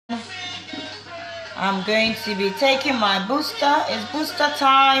I'm going to be taking my booster. It's booster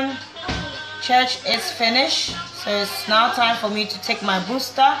time. Church is finished, so it's now time for me to take my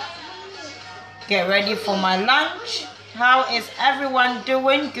booster. Get ready for my lunch. How is everyone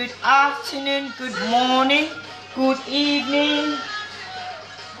doing? Good afternoon, good morning, good evening.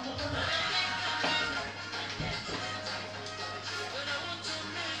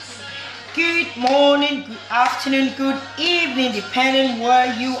 Good morning, good afternoon, good evening, depending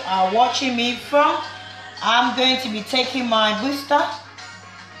where you are watching me from. I'm going to be taking my booster.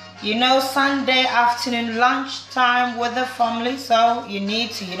 You know, Sunday afternoon lunch time with the family, so you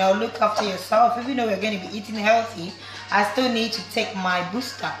need to, look after yourself. Even though we're going to be eating healthy, I still need to take my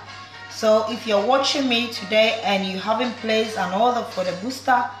booster. So if you're watching me today and you haven't placed an order for the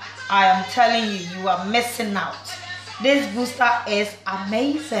booster, I am telling you, you are missing out. This booster is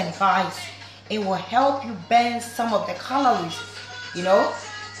amazing, guys. It will help you burn some of the calories,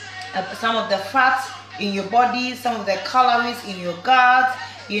 some of the fats in your body, some of the calories in your gut.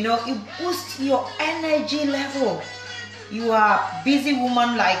 It boosts your energy level. You are a busy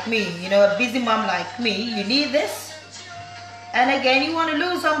woman like me, a busy mom like me. You need this. And again, you want to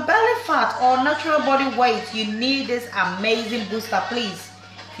lose some belly fat or natural body weight, you need this amazing booster. Please,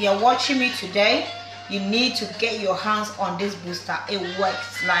 if you're watching me today, you need to get your hands on this booster. It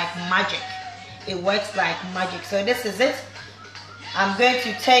works like magic. It works like magic. So this is it. I'm going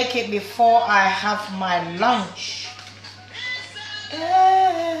to take it before I have my lunch.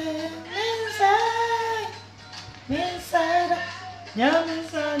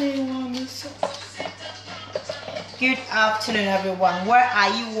 Good afternoon, everyone. Where are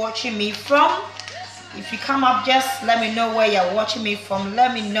you watching me from? If you come up, just let me know where you're watching me from.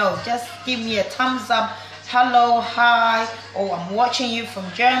 Let me know. Just give me a thumbs up. Hello, hi. Oh, I'm watching you from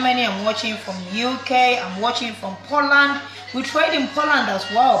Germany. I'm watching you from UK. I'm watching you from Poland. We trade in Poland as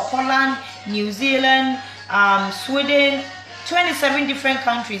well. Poland, New Zealand, Sweden, 27 different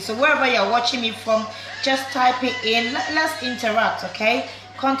countries. So wherever you're watching me from, just type it in. Let's interact, okay?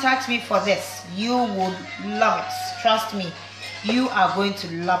 Contact me for this. You will love it. Trust me. You are going to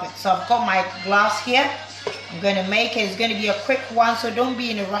love it. So I've got my glass here. I'm going to make it. It's going to be a quick one, so don't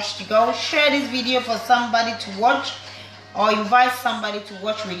be in a rush to go. Share this video for somebody to watch, or invite somebody to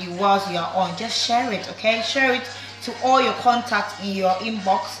watch with you whilst you are on. Just share it, okay? Share it to all your contacts in your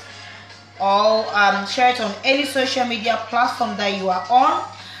inbox, or share it on any social media platform that you are on.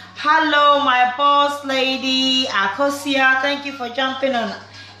 Hello, my boss lady, Akosia. Thank you for jumping on.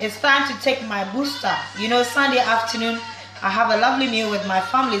 It's time to take my booster. Sunday afternoon, I have a lovely meal with my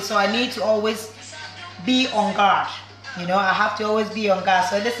family, so I need to always be on guard. I have to always be on guard.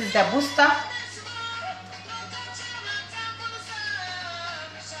 So this is the booster.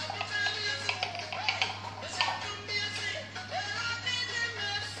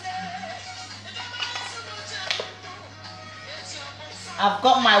 I've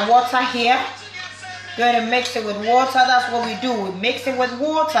got my water here. Going to mix it with water. That's what we do. We mix it with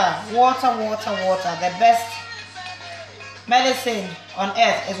water. Water, water, water. The best medicine on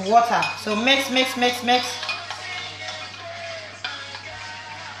earth is water. So mix, mix, mix, mix.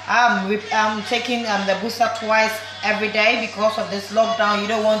 I'm taking the booster twice every day because of this lockdown. You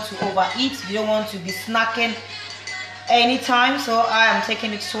don't want to overeat. You don't want to be snacking anytime. So I am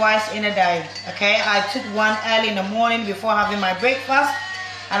taking it twice in a day. Okay, I took one early in the morning before having my breakfast,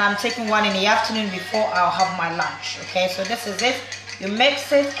 and I'm taking one in the afternoon before I'll have my lunch. Okay, so this is it. You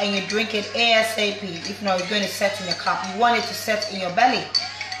mix it and you drink it ASAP. If not, it's going to set in your cup. You want it to set in your belly.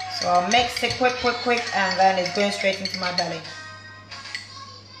 So I'll mix it quick, quick, quick, and then it's going straight into my belly.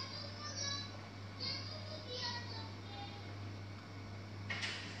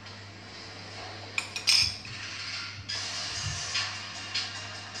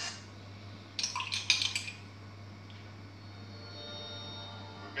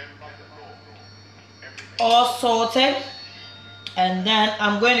 All sorted. And then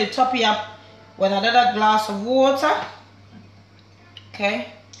I'm going to top it up with another glass of water. Okay,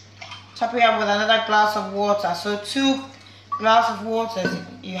 top it up with another glass of water. So 2 glasses of water.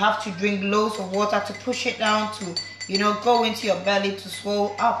 You have to drink loads of water to push it down to, go into your belly to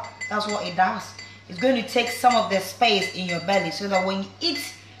swell up. That's what it does. It's going to take some of the space in your belly so that when you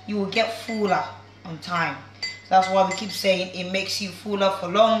eat, you will get fuller on time. So that's why we keep saying it makes you fuller for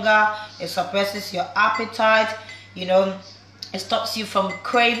longer. It suppresses your appetite. It stops you from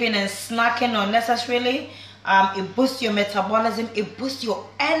craving and snacking unnecessarily. It boosts your metabolism. It boosts your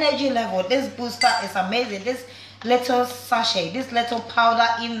energy level. This booster is amazing. This little sachet, this little powder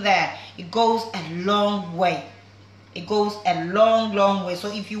in there, it goes a long way. It goes a long way. So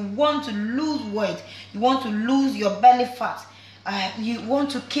if you want to lose weight, you want to lose your belly fat, you want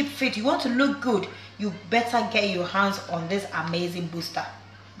to keep fit, you want to look good, you better get your hands on this amazing booster.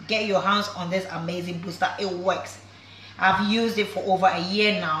 Get your hands on this amazing booster. It works. I've used it for over a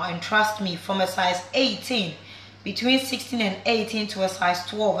year now, and trust me, from a size 18, between 16 and 18 to a size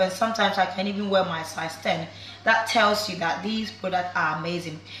 12, and sometimes I can even wear my size 10. That tells you that these products are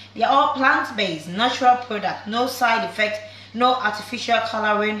amazing. They are all plant-based, natural product, no side effect, no artificial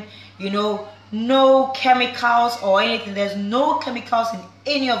coloring, you know, no chemicals or anything. There's no chemicals in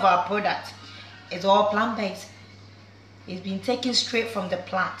any of our products. It's all plant-based. It's been taken straight from the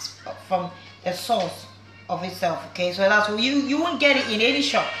plants, from the source of itself. Okay, so that's what you won't get it in any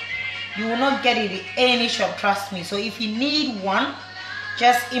shop. You will not get it in any shop, trust me. So if you need one,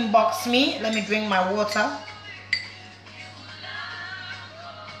 just inbox me. Let me drink my water.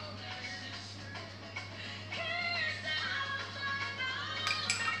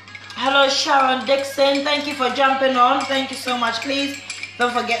 Hello Sharon Dixon, thank you for jumping on. Thank you so much. Please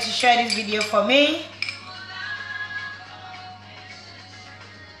don't forget to share this video for me.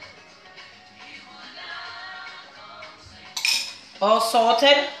 All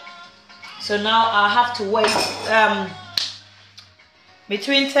sorted. So now I have to wait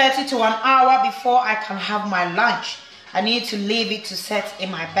between 30 to an hour before I can have my lunch. I need to leave it to set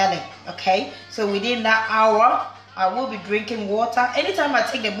in my belly. Okay, so within that hour I will be drinking water. Anytime I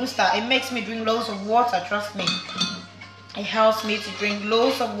take the booster, it makes me drink loads of water, trust me. It helps me to drink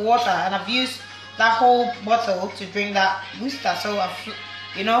loads of water, and I've used that whole bottle to drink that booster. So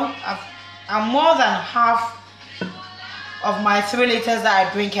I'm more than half of my 3 liters that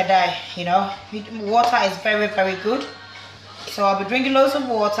I drink a day. You know, water is very, very good. So I'll be drinking loads of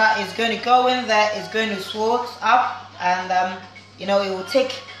water. It's going to go in there, it's going to swell up, and you know, it will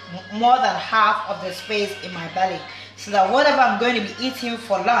take more than half of the space in my belly, so that whatever I'm going to be eating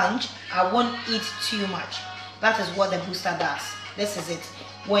for lunch, I won't eat too much. That is what the booster does. This is it.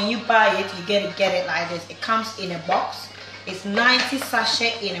 When you buy it, you get it like this. It comes in a box. It's 90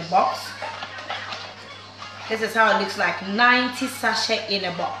 sachet in a box. This is how it looks like. 90 sachet in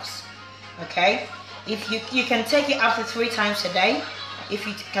a box. Okay, if you can take it up to 3 times a day. If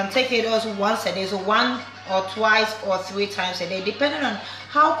you can take it also once a day, so 1 or twice or 3 times a day, depending on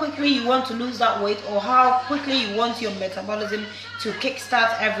how quickly you want to lose that weight or how quickly you want your metabolism to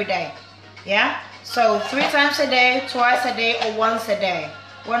kickstart every day. Yeah, so 3 times a day, twice a day, or once a day.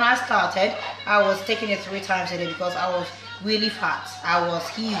 When I started, I was taking it 3 times a day because I was really fat. I was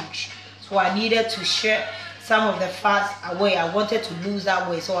huge, so I needed to share some of the fats away. I wanted to lose that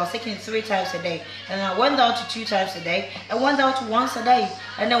weight, so I was taking it 3 times a day, and I went down to 2 times a day. I went down to once a day,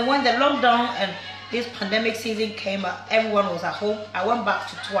 and then when the lockdown and this pandemic season came up, everyone was at home, I went back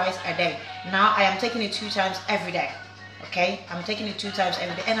to twice a day. Now I am taking it 2 times every day. Okay, I'm taking it 2 times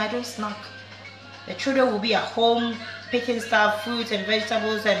every day, and I don't snack. The children will be at home picking stuff, fruits and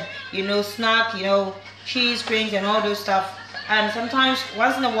vegetables, and you know, snack, you know, cheese, drinks, and all those stuff. And sometimes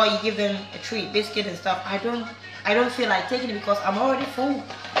once in a while you give them a treat, biscuit and stuff. I don't feel like taking it because I'm already full.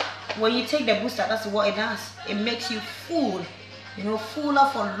 When you take the booster, that's what it does. It makes you full, you know, fuller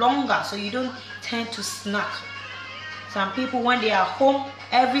for longer, so you don't tend to snack. Some people, when they are home,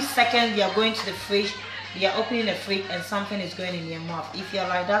 every second they are going to the fridge, they are opening the fridge, and something is going in their mouth. If you're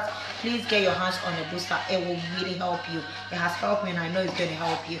like that, please get your hands on the booster. It will really help you. It has helped me, and I know it's going to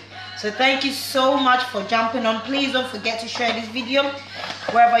help you. So thank you so much for jumping on. Please don't forget to share this video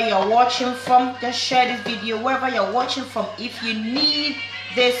wherever you're watching from. Just share this video wherever you're watching from. If you need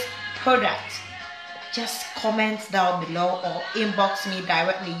this product, just comment down below or inbox me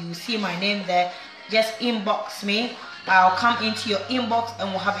directly. You see my name there. Just inbox me. I'll come into your inbox and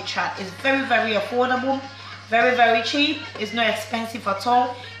we'll have a chat. It's very, very affordable, very, very cheap. It's not expensive at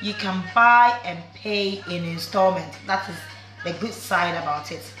all. You can buy and pay in installment. That is the good side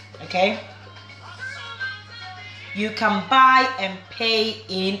about it. Okay, you can buy and pay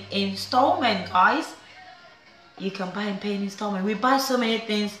in installment, guys. You can buy and pay in installment. We buy so many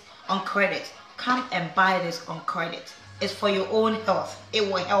things on credit. Come and buy this on credit. It's for your own health. It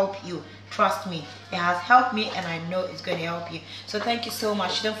will help you. Trust me, it has helped me, and I know it's going to help you. So thank you so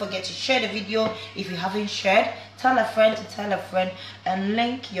much. Don't forget to share the video if you haven't shared. Tell a friend to tell a friend, and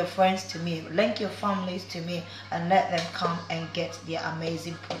link your friends to me, link your families to me, and let them come and get their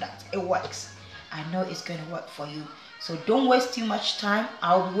amazing product. It works. I know it's going to work for you. So don't waste too much time.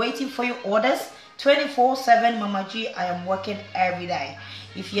 I'll be waiting for your orders 24/7. Mama G, I am working every day.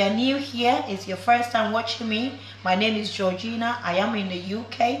 If you are new here, it's your first time watching me, my name is Georgina. I am in the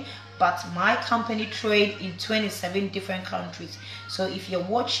UK, but my company trade in 27 different countries. So if you're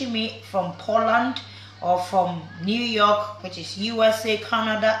watching me from Poland or from New York, which is USA,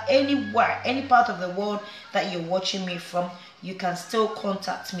 Canada, anywhere, any part of the world that you're watching me from, you can still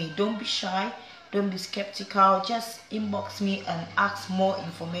contact me. Don't be shy. Don't be skeptical. Just inbox me and ask more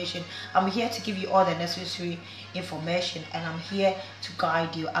information. I'm here to give you all the necessary information, and I'm here to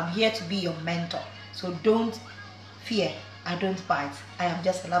guide you. I'm here to be your mentor. So don't fear. I don't bite. I am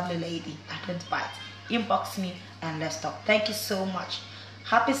just a lovely lady. I don't bite. Inbox me and let's talk. Thank you so much.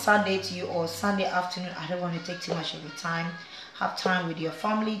 Happy Sunday to you, or Sunday afternoon. I don't want to take too much of your time. Have time with your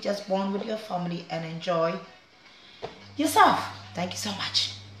family. Just bond with your family and enjoy yourself. Thank you so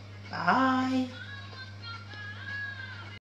much. Bye.